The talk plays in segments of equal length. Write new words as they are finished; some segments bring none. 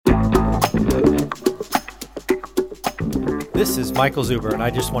This is Michael Zuber, and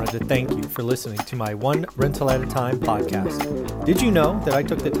I just wanted to thank you for listening to my One Rental at a Time podcast. Did you know that I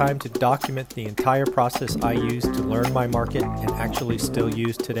took the time to document the entire process I used to learn my market and actually still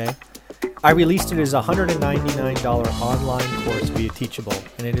use today? I released it as a $199 online course via Teachable,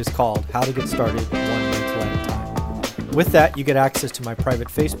 and it is called How to Get Started One Rental at a Time. With that, you get access to my private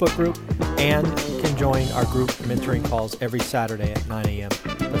Facebook group, and you can join our group mentoring calls every Saturday at 9 a.m.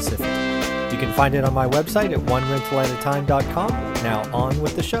 Pacific. You can find it on my website at onerentalatatime.com. Now on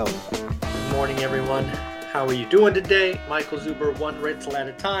with the show. Good morning, everyone. How are you doing today? Michael Zuber, One Rental at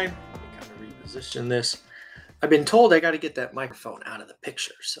a Time. Let me kind of reposition this. I've been told I got to get that microphone out of the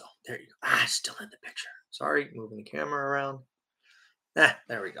picture. So there you go. Still in the picture. Sorry, moving the camera around.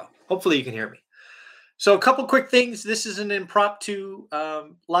 There we go. Hopefully you can hear me. So a couple quick things. This is an impromptu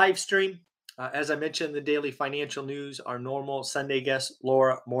live stream. As I mentioned, the daily financial news, our normal Sunday guest,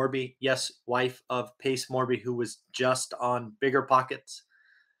 Laura Morby, yes, wife of Pace Morby, who was just on Bigger Pockets.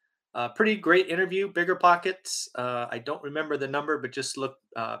 Pretty great interview, Bigger Pockets. I don't remember the number, but just look,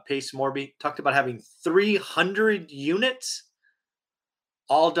 Pace Morby talked about having 300 units,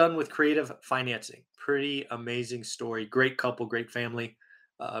 all done with creative financing. Pretty amazing story. Great couple, great family,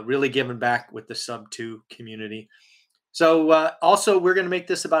 really giving back with the sub-2 community. So also, we're going to make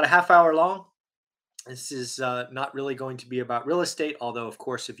this about a half hour long. This is not really going to be about real estate, although, of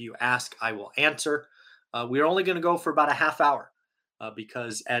course, if you ask, I will answer. We're only going to go for about a half hour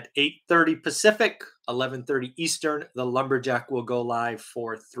because at 8:30 Pacific, 11:30 Eastern, the Lumberjack will go live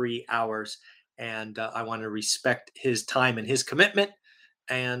for 3 hours. And I want to respect his time and his commitment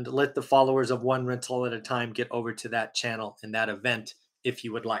and let the followers of One Rental at a Time get over to that channel and that event if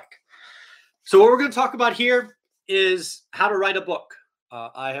you would like. So what we're going to talk about here is how to write a book.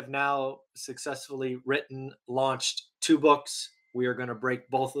 I have now successfully launched 2 books. We are going to break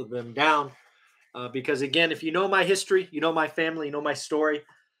both of them down because, again, if you know my history, you know my family, you know my story,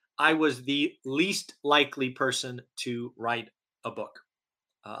 I was the least likely person to write a book.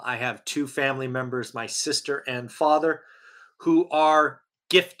 I have 2 family members, my sister and father, who are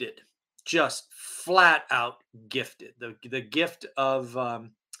gifted, just flat out gifted. The gift of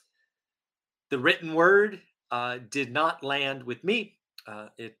the written word did not land with me.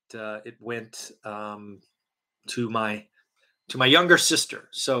 It went to my younger sister.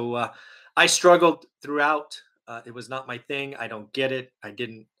 So I struggled throughout. It was not my thing. I don't get it. I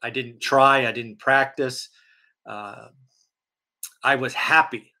didn't try. I didn't practice. I was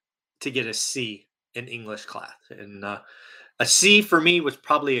happy to get a C in English class, and a C for me was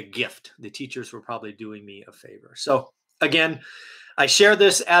probably a gift. The teachers were probably doing me a favor. So again, I share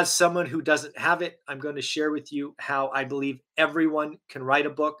this as someone who doesn't have it. I'm going to share with you how I believe everyone can write a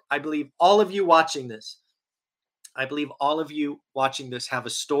book. I believe all of you watching this, have a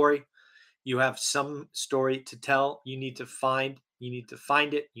story. You have some story to tell. You need to find it.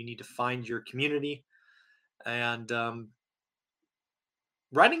 You need to find your community. And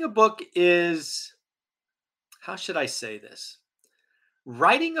writing a book is, how should I say this?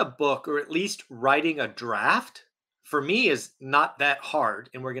 Writing a book, or at least writing a draft, for me is not that hard,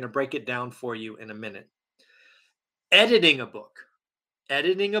 and we're going to break it down for you in a minute. Editing a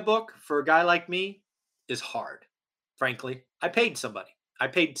book for a guy like me is hard. Frankly, I paid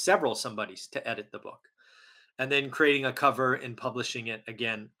several somebodies to edit the book. And then creating a cover and publishing it,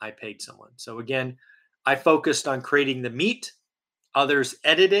 again, I paid someone. So again, I focused on creating the meat. Others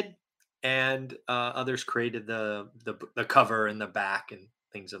edited, and others created the cover and the back and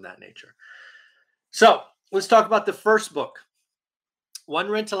things of that nature. So let's talk about the first book. One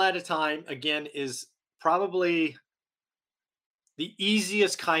Rental at a Time, again, is probably the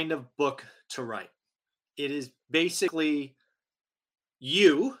easiest kind of book to write. It is basically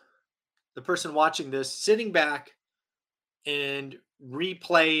you, the person watching this, sitting back and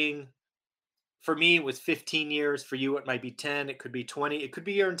replaying. For me, it was 15 years. For you, it might be 10. It could be 20. It could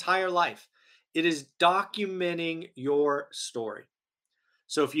be your entire life. It is documenting your story.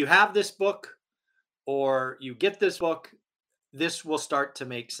 So if you have this book or you get this book, this will start to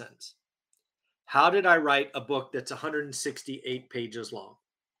make sense. How did I write a book that's 168 pages long?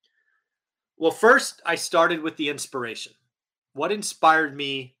 Well, first, I started with the inspiration. What inspired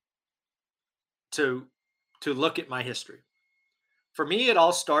me to look at my history? For me, it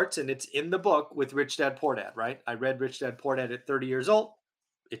all starts, and it's in the book, with Rich Dad Poor Dad, right? I read Rich Dad Poor Dad at 30 years old.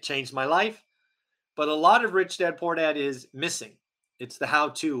 It changed my life. But a lot of Rich Dad Poor Dad is missing. It's the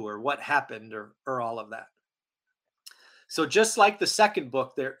how-to or what happened or all of that. So just like the second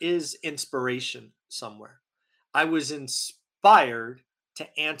book, there is inspiration somewhere. I was inspired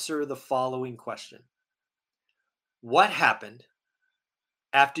to answer the following question. What happened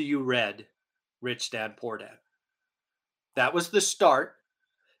after you read Rich Dad Poor Dad? That was the start.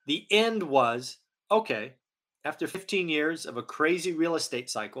 The end was, okay, after 15 years of a crazy real estate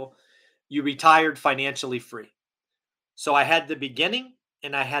cycle, you retired financially free. So I had the beginning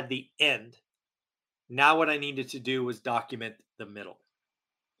and I had the end. Now what I needed to do was document the middle.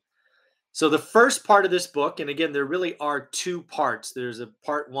 So the first part of this book, and again, there really are two parts. There's a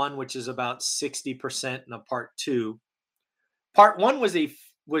part one, which is about 60%, and a part two. Part one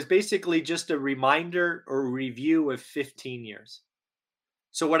was basically just a reminder or review of 15 years.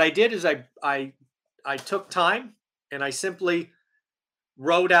 So what I did is I took time and I simply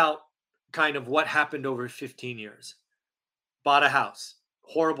wrote out kind of what happened over 15 years. Bought a house,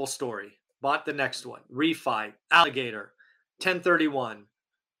 horrible story. Bought the next one, refi, alligator, 1031,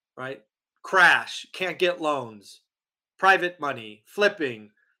 right? Crash, can't get loans, private money,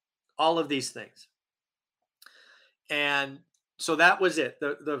 flipping, all of these things. And so that was it.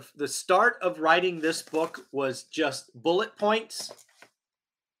 The start of writing this book was just bullet points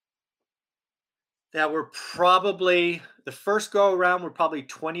that were probably, the first go around were probably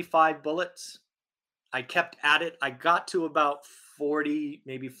 25 bullets. I kept at it. I got to about 40,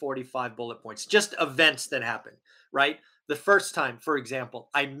 maybe 45 bullet points, just events that happened, right? The first time, for example,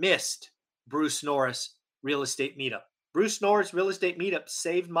 I missed Bruce Norris real estate meetup. Bruce Norris real estate meetup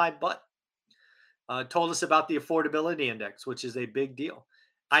saved my butt. Told us about the affordability index, which is a big deal.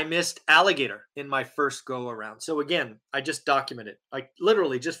 I missed alligator in my first go around. So again, I just documented like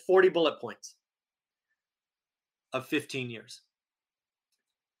literally just 40 bullet points of 15 years.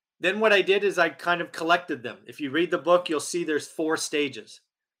 Then what I did is I kind of collected them. If you read the book, you'll see there's 4 stages.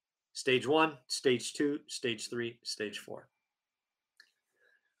 Stage 1, stage 2, stage 3, stage 4.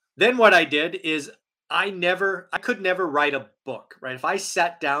 Then what I did is I could never write a book, right? If I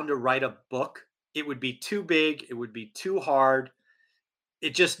sat down to write a book, it would be too big, it would be too hard.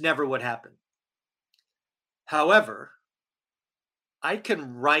 It just never would happen. However, I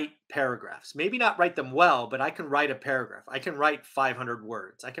can write paragraphs. Maybe not write them well, but I can write a paragraph. I can write 500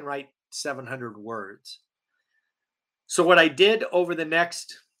 words. I can write 700 words. So what I did over the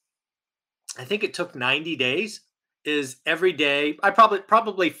next, I think it took 90 days, is every day, I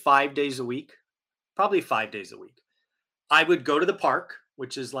probably 5 days a week, probably 5 days a week. I would go to the park,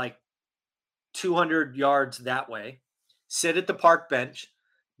 which is like 200 yards that way, sit at the park bench,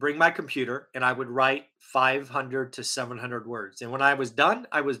 bring my computer, and I would write 500 to 700 words. And when I was done,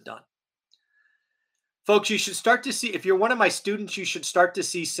 I was done. Folks, you should start to see, if you're one of my students, you should start to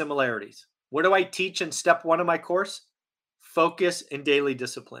see similarities. What do I teach in step 1 of my course? Focus and daily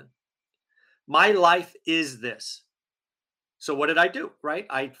discipline. My life is this. So what did I do, right?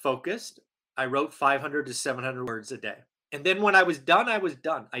 I focused. I wrote 500 to 700 words a day. And then when I was done, I was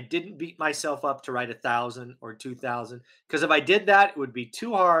done. I didn't beat myself up to write 1,000 or 2,000, because if I did that, it would be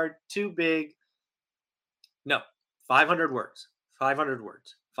too hard, too big. No, 500 words, 500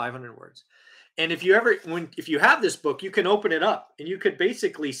 words, 500 words. And if you have this book, you can open it up and you could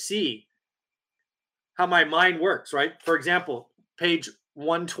basically see how my mind works, right? For example, page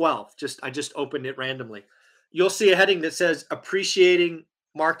 112, I just opened it randomly. You'll see a heading that says appreciating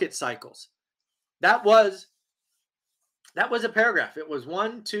market cycles. That was a paragraph. It was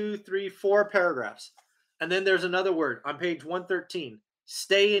 1, 2, 3, 4 paragraphs. And then there's another word on page 113,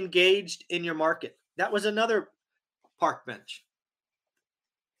 stay engaged in your market. That was another park bench.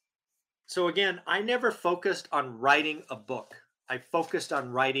 So again, I never focused on writing a book. I focused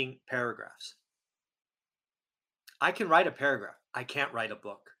on writing paragraphs. I can write a paragraph. I can't write a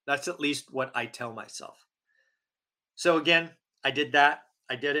book. That's at least what I tell myself. So again, I did that.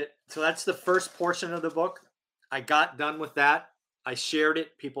 I did it. So that's the first portion of the book. I got done with that. I shared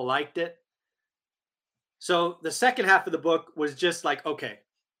it. People liked it. So the second half of the book was just like, okay,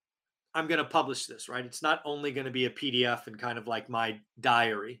 I'm going to publish this, right? It's not only going to be a PDF and kind of like my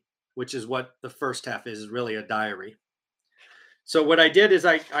diary, which is what the first half is really a diary. So what I did is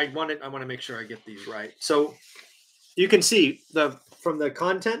I want to make sure I get these right. So you can see from the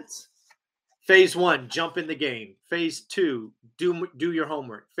contents, phase 1, jump in the game. Phase 2, do your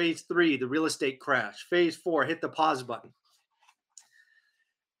homework. Phase 3, the real estate crash. Phase 4, hit the pause button.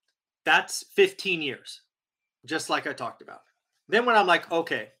 That's 15 years, just like I talked about. Then when I'm like,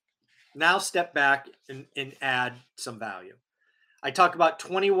 okay, now step back and add some value. I talk about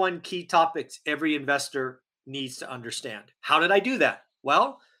 21 key topics every investor needs to understand. How did I do that?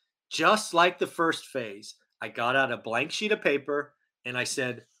 Well, just like the first phase, I got out a blank sheet of paper and I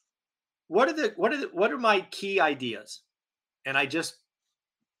said, what are my key ideas? And I just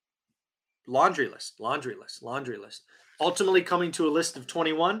laundry list. Ultimately coming to a list of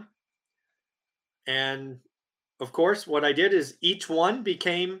 21. And of course, what I did is each one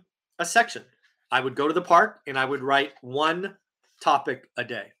became a section. I would go to the park and I would write one topic a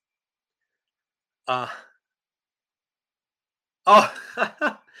day. Uh, oh,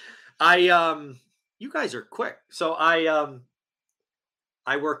 you guys are quick. So I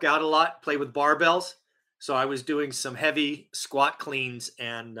work out a lot, play with barbells. So I was doing some heavy squat cleans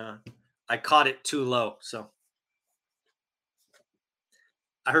and I caught it too low. So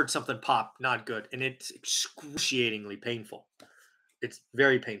I heard something pop, not good. And it's excruciatingly painful. It's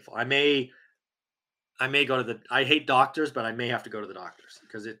very painful. I may go to I hate doctors, but I may have to go to the doctors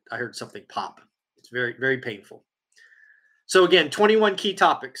because I heard something pop. It's very, very painful. So again, 21 key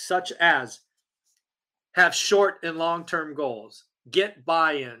topics such as have short and long-term goals, get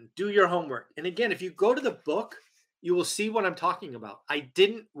buy-in, do your homework. And again, if you go to the book, you will see what I'm talking about. I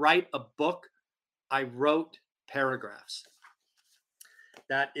didn't write a book. I wrote paragraphs.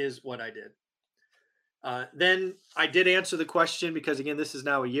 That is what I did. Then I did answer the question because, again, this is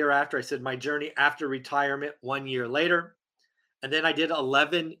now a year after. I said my journey after retirement 1 year later. And then I did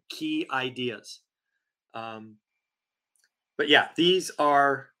 11 key ideas. But yeah, this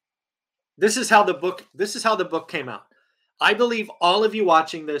is how the book came out. I believe all of you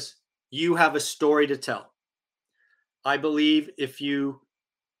watching this, you have a story to tell. I believe if you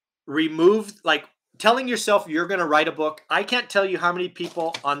remove, like, telling yourself you're going to write a book. I can't tell you how many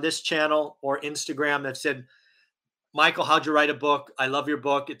people on this channel or Instagram have said, Michael, how'd you write a book? I love your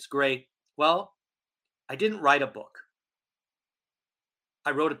book. It's great. Well, I didn't write a book.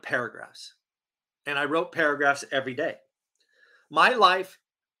 I wrote paragraphs, and I wrote paragraphs every day. My life,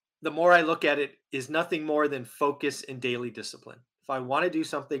 the more I look at it, is nothing more than focus and daily discipline. If I want to do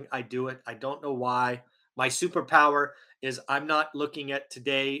something, I do it. I don't know why. My superpower is I'm not looking at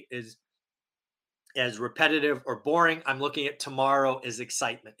today as repetitive or boring. I'm looking at tomorrow as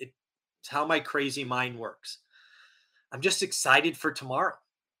excitement. It's how my crazy mind works. I'm just excited for tomorrow.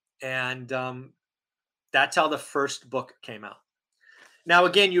 And that's how the first book came out. Now,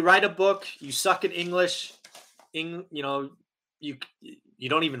 again, you write a book, you suck at English, you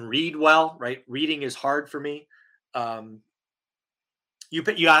don't even read well, right? Reading is hard for me. You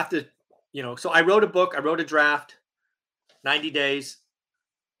have to, so I wrote a book, I wrote a draft, 90 days.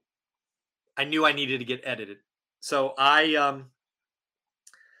 I knew I needed to get edited. So I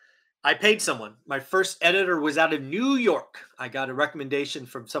paid someone. My first editor was out of New York. I got a recommendation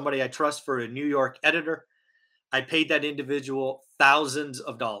from somebody I trust for a New York editor. I paid that individual thousands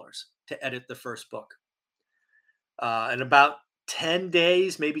of dollars to edit the first book. And about 10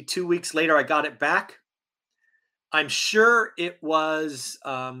 days, maybe 2 weeks later, I got it back. I'm sure it was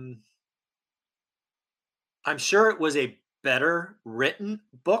a better written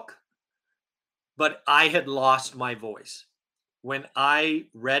book, but I had lost my voice. When I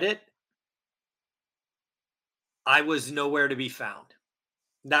read it, I was nowhere to be found.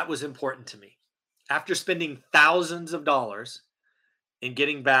 That was important to me. After spending thousands of dollars and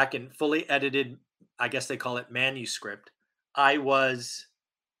getting back and fully edited, I guess they call it manuscript, I was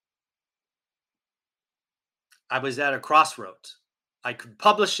at a crossroads. I could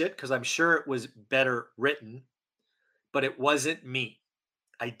publish it because I'm sure it was better written, but it wasn't me.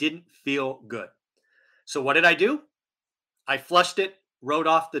 I didn't feel good. So what did I do? I flushed it, wrote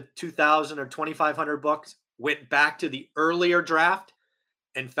off the 2,000 or 2,500 books, went back to the earlier draft,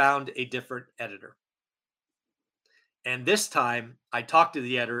 and found a different editor. And this time, I talked to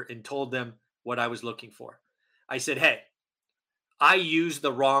the editor and told them what I was looking for. I said, hey, I use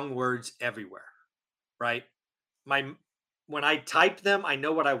the wrong words everywhere, right? When I type them, I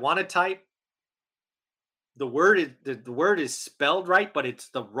know what I want to type. The word is spelled right, but it's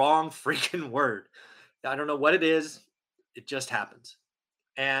the wrong freaking word. I don't know what it is. It just happens.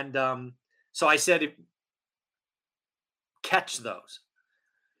 And so I said, catch those.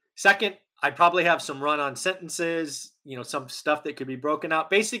 Second, I probably have some run-on sentences, some stuff that could be broken out.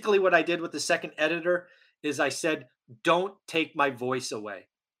 Basically, what I did with the second editor is I said, don't take my voice away.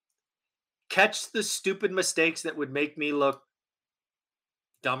 Catch the stupid mistakes that would make me look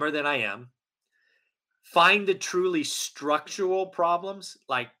dumber than I am. Find the truly structural problems,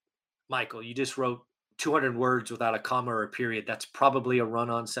 like, Michael, you just wrote 200 words without a comma or a period. That's probably a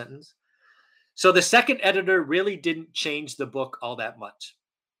run-on sentence. So the second editor really didn't change the book all that much.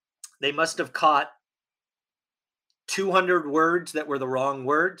 They must have caught 200 words that were the wrong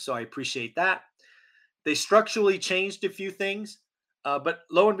word, so I appreciate that. They structurally changed a few things, but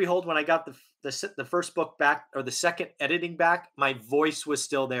lo and behold, when I got the first book back, or the second editing back, my voice was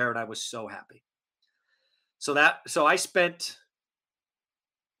still there, and I was so happy. So I spent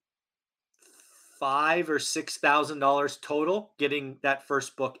 $5,000 or $6,000 total getting that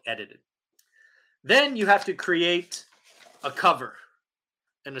first book edited. Then you have to create a cover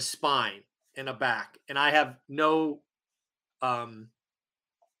and a spine and a back. And I have no, um,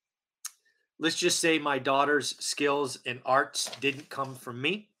 let's just say my daughter's skills and arts didn't come from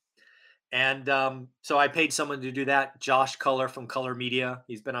me. And so I paid someone to do that. Josh Culler from Color Media.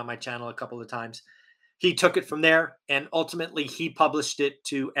 He's been on my channel a couple of times. He took it from there and ultimately he published it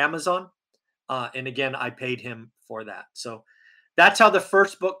to Amazon. And again, I paid him for that. So that's how the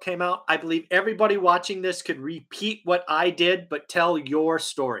first book came out. I believe everybody watching this could repeat what I did, but tell your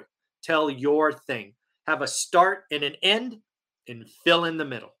story, tell your thing, have a start and an end, and fill in the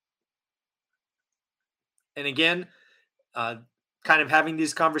middle. And again, uh, kind of having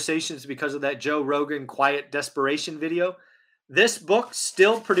these conversations because of that Joe Rogan Quiet Desperation video. This book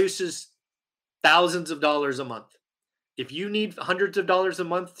still produces thousands of dollars a month. If you need hundreds of dollars a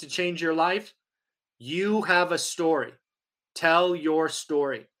month to change your life, you have a story. Tell your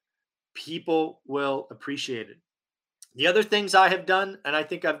story. People will appreciate it. The other things I have done, and I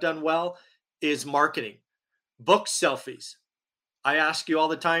think I've done well, is marketing. Book selfies. I ask you all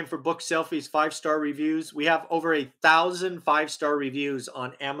the time for book selfies, 5-star reviews. We have over 1,000 5-star reviews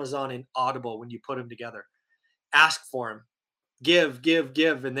on Amazon and Audible when you put them together. Ask for them. Give,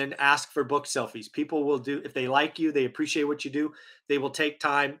 and then ask for book selfies. People will do, if they like you, they appreciate what you do, they will take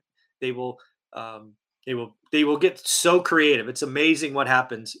time. They will get so creative. It's amazing what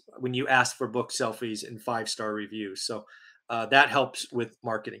happens when you ask for book selfies and 5-star reviews. So that helps with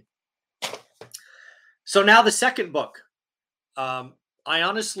marketing. So now the second book. I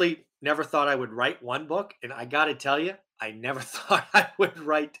honestly never thought I would write one book, and I got to tell you, I never thought I would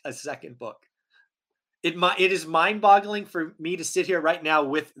write a second book. It is mind-boggling for me to sit here right now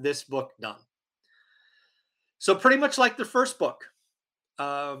with this book done. So pretty much like the first book,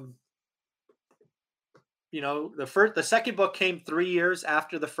 the second book came 3 years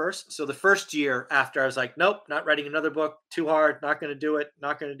after the first. So the first year after, I was like, nope, not writing another book. Too hard. Not going to do it.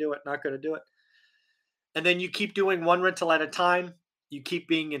 Not going to do it. Not going to do it. And then you keep doing one rental at a time. You keep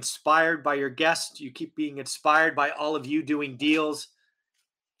being inspired by your guests. You keep being inspired by all of you doing deals.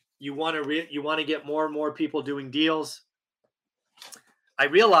 You want to get more and more people doing deals. I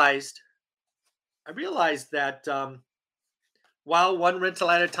realized that while one rental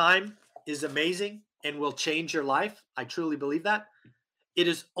at a time is amazing and will change your life, I truly believe that, it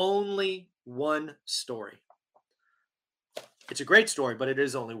is only one story. It's a great story, but it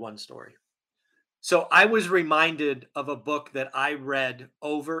is only one story. So I was reminded of a book that I read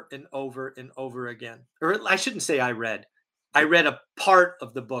over and over and over again. Or I shouldn't say I read. I read a part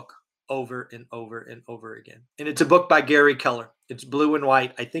of the book over and over and over again. And it's a book by Gary Keller. It's blue and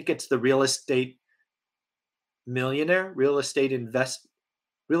white. I think it's the Real Estate Investor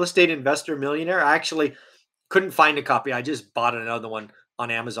Millionaire. I actually couldn't find a copy. I just bought another one on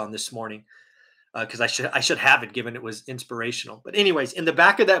Amazon this morning because I should have it, given it was inspirational. But anyways, in the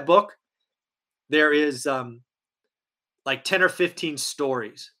back of that book, there is like 10 or 15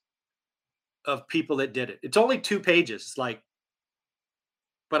 stories of people that did it. It's only 2 pages, but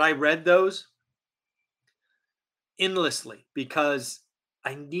I read those endlessly because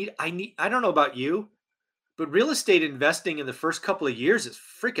I don't know about you, but real estate investing in the first couple of years is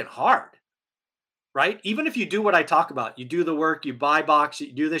freaking hard, right? Even if you do what I talk about, you do the work, you buy box,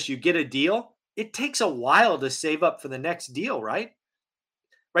 you do this, you get a deal, it takes a while to save up for the next deal, right?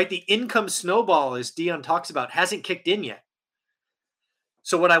 Right? The income snowball, as Dion talks about, hasn't kicked in yet.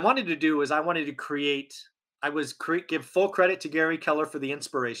 So what I wanted to do is give full credit to Gary Keller for the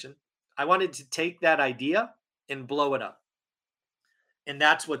inspiration. I wanted to take that idea and blow it up. And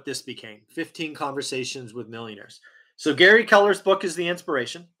that's what this became, 15 Conversations with Millionaires. So Gary Keller's book is the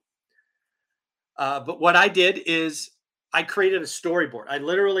inspiration. But what I did is I created a storyboard. I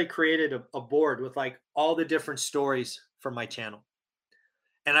literally created a board with like all the different stories from my channel.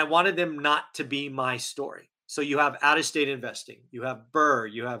 And I wanted them not to be my story. So you have out-of-state investing, you have Burr,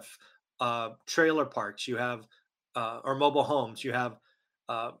 you have trailer parks, you have or mobile homes, you have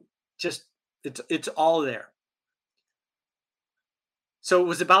it's all there. So it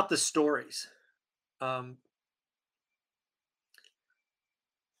was about the stories. One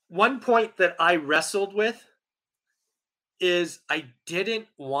point that I wrestled with is I didn't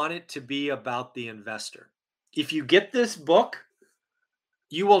want it to be about the investor. If you get this book,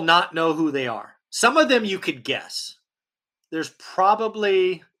 you will not know who they are. Some of them you could guess. There's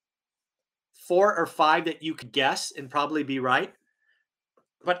probably 4 or 5 that you could guess and probably be right.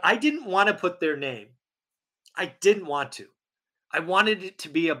 But I didn't want to put their name. I didn't want to. I wanted it to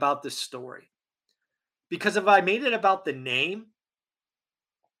be about the story. Because if I made it about the name,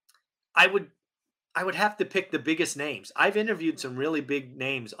 I would have to pick the biggest names. I've interviewed some really big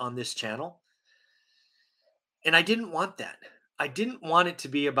names on this channel. And I didn't want that. I didn't want it to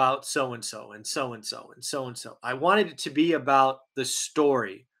be about so and so and so and so and so and so. I wanted it to be about the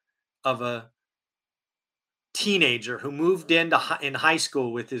story of a teenager who moved in high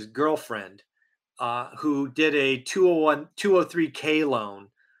school with his girlfriend, who did a 201 203K loan,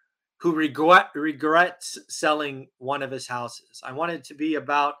 who regrets selling one of his houses. I wanted it to be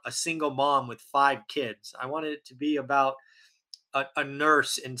about a single mom with 5 kids. I wanted it to be about a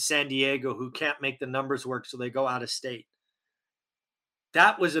nurse in San Diego who can't make the numbers work, so they go out of state.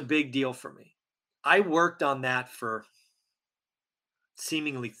 That was a big deal for me. I worked on that for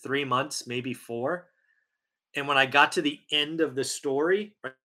seemingly 3 months, maybe 4. And when I got to the end of the story,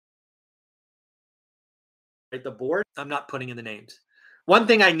 right, the board, I'm not putting in the names. One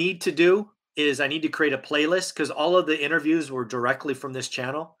thing I need to do is I need to create a playlist because all of the interviews were directly from this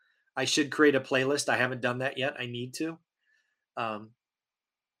channel. I should create a playlist. I haven't done that yet. I need to.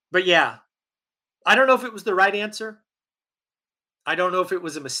 But yeah, I don't know if it was the right answer. I don't know if it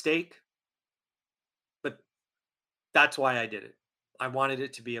was a mistake, but that's why I did it. I wanted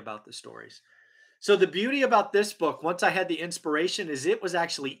it to be about the stories. So the beauty about this book, once I had the inspiration, is it was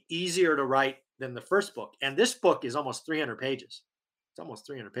actually easier to write than the first book. And this book is almost 300 pages. It's almost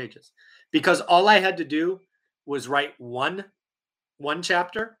 300 pages because all I had to do was write one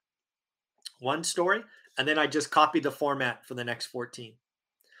chapter, one story, and then I just copied the format for the next 14.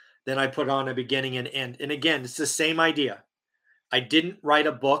 Then I put on a beginning and end. And again, it's the same idea. I didn't write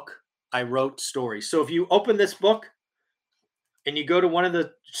a book. I wrote stories. So if you open this book and you go to one of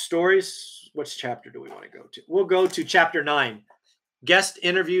the stories, which chapter do we want to go to? We'll go to chapter 9. Guest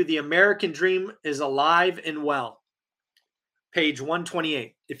interview, The American Dream is Alive and Well. Page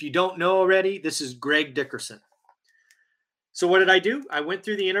 128. If you don't know already, this is Greg Dickerson. So what did I do? I went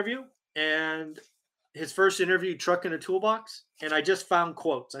through the interview and his first interview, Truck in a Toolbox, and I just found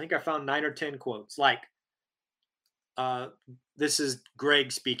quotes. I think I found 9 or 10 quotes. Like, this is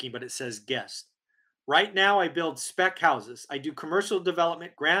Greg speaking, but it says guest. Right now, I build spec houses. I do commercial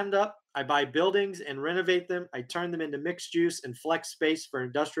development, ground up. I buy buildings and renovate them. I turn them into mixed use and flex space for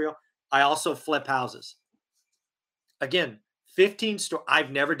industrial. I also flip houses. Again, 15 stories.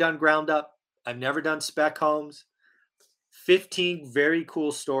 I've never done ground up. I've never done spec homes. 15 very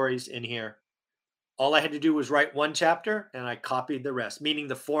cool stories in here. All I had to do was write one chapter and I copied the rest, meaning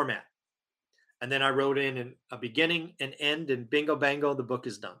the format. And then I wrote in a beginning, an end, and bingo, bango, the book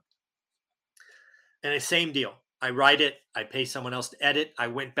is done. And the same deal. I write it. I pay someone else to edit. I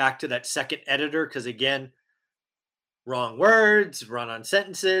went back to that second editor because, again, wrong words, run on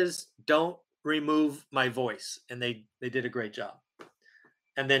sentences. Don't remove my voice. And they did a great job.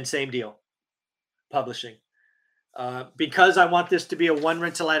 And then same deal, publishing. Because I want this to be a one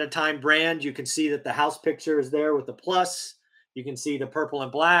rental at a time brand, you can see that the house picture is there with the plus. You can see the purple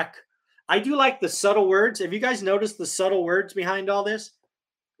and black. I do like the subtle words. Have you guys noticed the subtle words behind all this?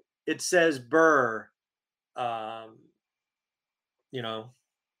 It says Burr,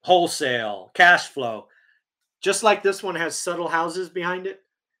 wholesale, cash flow. Just like this one has subtle houses behind it,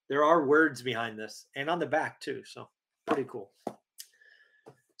 there are words behind this and on the back too. So pretty cool.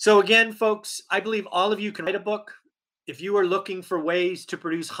 So again, folks, I believe all of you can write a book. If you are looking for ways to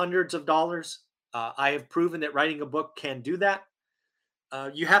produce hundreds of dollars, I have proven that writing a book can do that.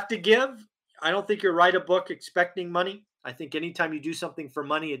 You have to give. I don't think you write a book expecting money. I think anytime you do something for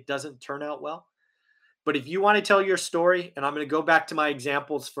money, it doesn't turn out well. But if you want to tell your story, and I'm going to go back to my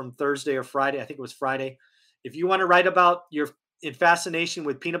examples from Thursday or Friday, I think it was Friday. If you want to write about your fascination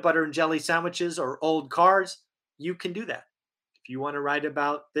with peanut butter and jelly sandwiches or old cars, you can do that. If you want to write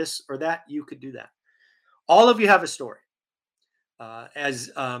about this or that, you could do that. All of you have a story.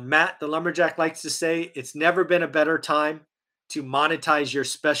 As Matt, the lumberjack, likes to say, it's never been a better time to monetize your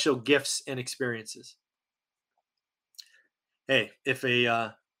special gifts and experiences. Hey, if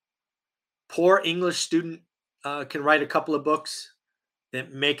a poor English student can write a couple of books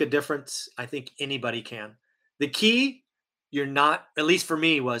that make a difference, I think anybody can. The key, you're not, at least for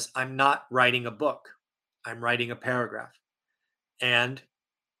me, was I'm not writing a book. I'm writing a paragraph. And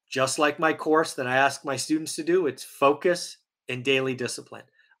just like my course that I ask my students to do, it's focus and daily discipline.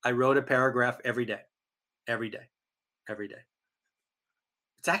 I wrote a paragraph every day, every day, every day.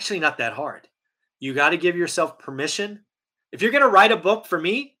 It's actually not that hard. You got to give yourself permission. If you're going to write a book, for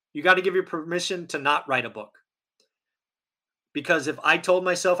me, you got to give your permission to not write a book. Because if I told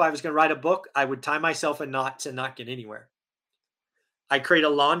myself I was going to write a book, I would tie myself in knots and not get anywhere. I create a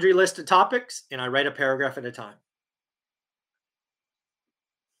laundry list of topics and I write a paragraph at a time.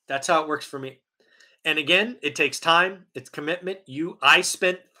 That's how it works for me. And again, it takes time. It's commitment.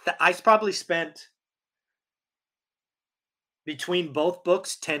 I probably spent between both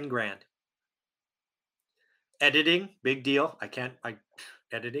books, 10 grand. Editing, big deal. I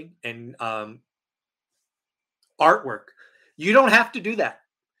editing and artwork. You don't have to do that.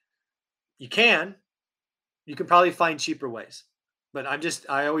 You can. You can probably find cheaper ways. But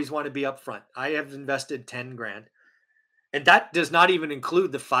I always want to be upfront. I have invested 10 grand. And that does not even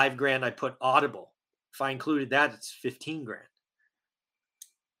include the 5 grand I put Audible. If I included that, it's 15 grand.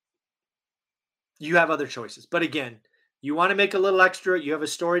 You have other choices. But again, you want to make a little extra, you have a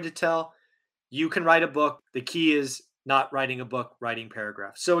story to tell, you can write a book. The key is not writing a book, writing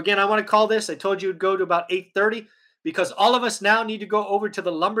paragraphs. So again, I want to call this. I told you it'd go to about 8:30 because all of us now need to go over to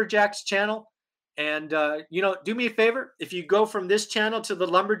the Lumberjacks channel. And do me a favor. If you go from this channel to the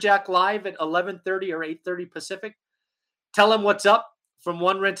Lumberjack Live at 11:30 or 8:30 Pacific, tell them what's up from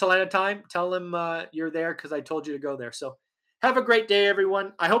One Rental at a Time. Tell them you're there because I told you to go there. So have a great day,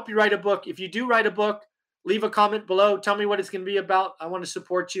 everyone. I hope you write a book. If you do write a book, leave a comment below. Tell me what it's going to be about. I want to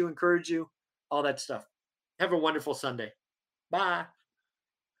support you, encourage you, all that stuff. Have a wonderful Sunday. Bye.